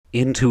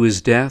into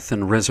his death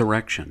and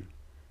resurrection.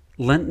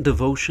 Lenten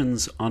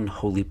devotions on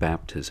Holy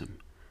Baptism.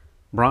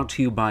 Brought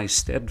to you by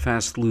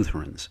Steadfast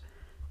Lutherans.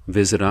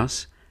 Visit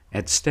us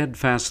at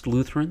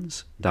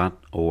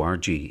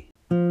steadfastlutherans.org.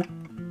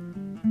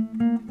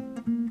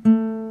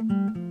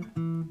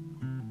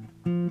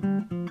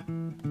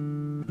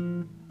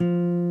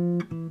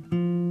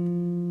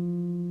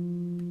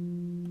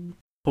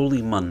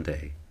 Holy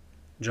Monday,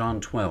 John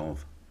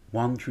 12,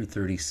 1 through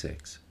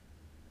 36.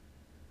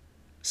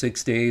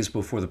 6 days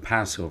before the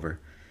Passover,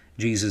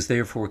 Jesus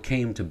therefore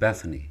came to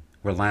Bethany,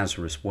 where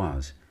Lazarus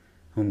was,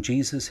 whom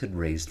Jesus had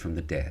raised from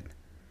the dead.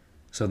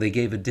 So they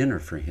gave a dinner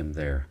for him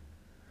there.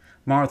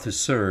 Martha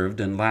served,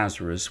 and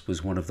Lazarus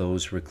was one of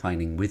those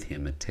reclining with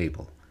him at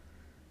table.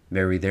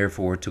 Mary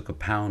therefore took a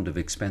pound of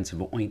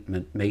expensive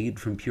ointment made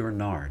from pure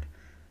nard,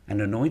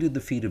 and anointed the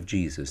feet of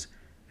Jesus,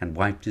 and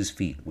wiped his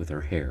feet with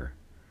her hair.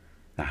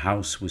 The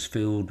house was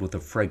filled with the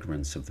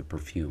fragrance of the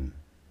perfume.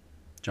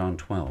 John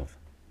 12,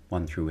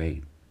 1 through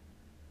 8.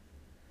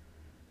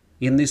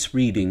 In this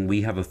reading,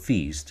 we have a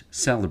feast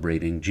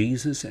celebrating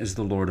Jesus as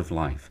the Lord of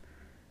life,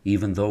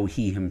 even though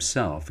he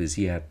himself is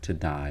yet to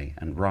die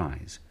and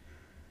rise.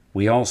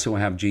 We also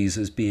have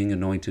Jesus being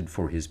anointed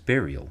for his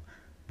burial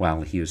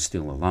while he is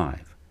still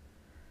alive.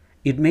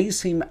 It may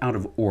seem out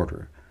of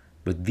order,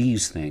 but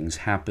these things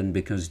happen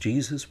because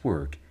Jesus'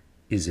 work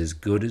is as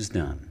good as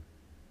done.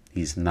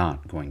 He's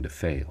not going to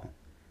fail.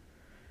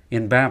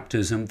 In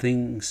baptism,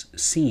 things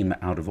seem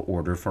out of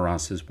order for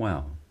us as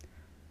well.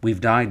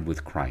 We've died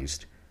with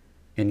Christ,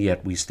 and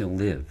yet we still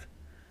live.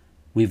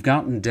 We've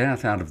gotten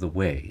death out of the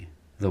way,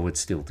 though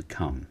it's still to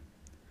come.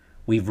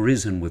 We've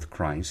risen with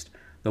Christ,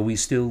 though we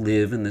still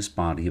live in this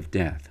body of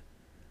death.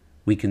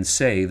 We can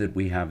say that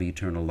we have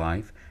eternal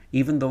life,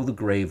 even though the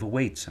grave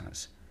awaits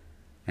us.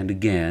 And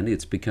again,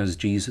 it's because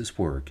Jesus'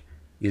 work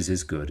is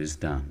as good as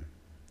done.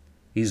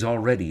 He's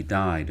already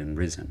died and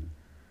risen.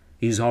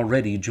 He's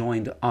already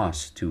joined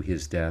us to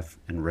his death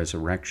and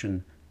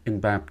resurrection in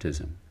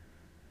baptism.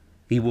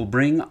 He will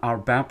bring our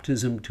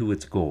baptism to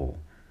its goal,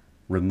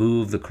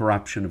 remove the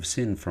corruption of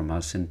sin from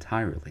us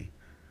entirely,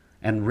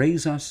 and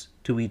raise us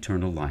to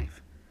eternal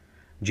life.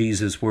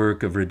 Jesus'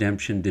 work of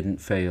redemption didn't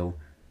fail,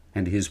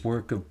 and his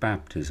work of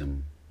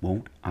baptism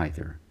won't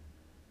either.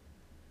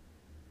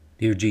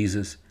 Dear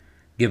Jesus,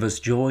 give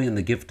us joy in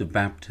the gift of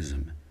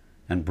baptism,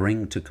 and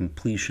bring to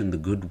completion the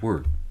good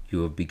work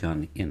you have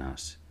begun in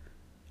us.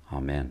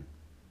 Amen.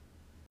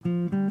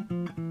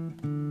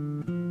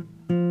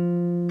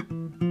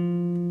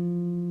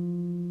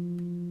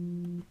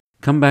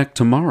 Come back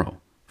tomorrow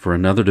for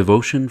another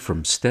devotion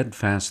from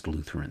Steadfast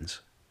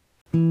Lutherans.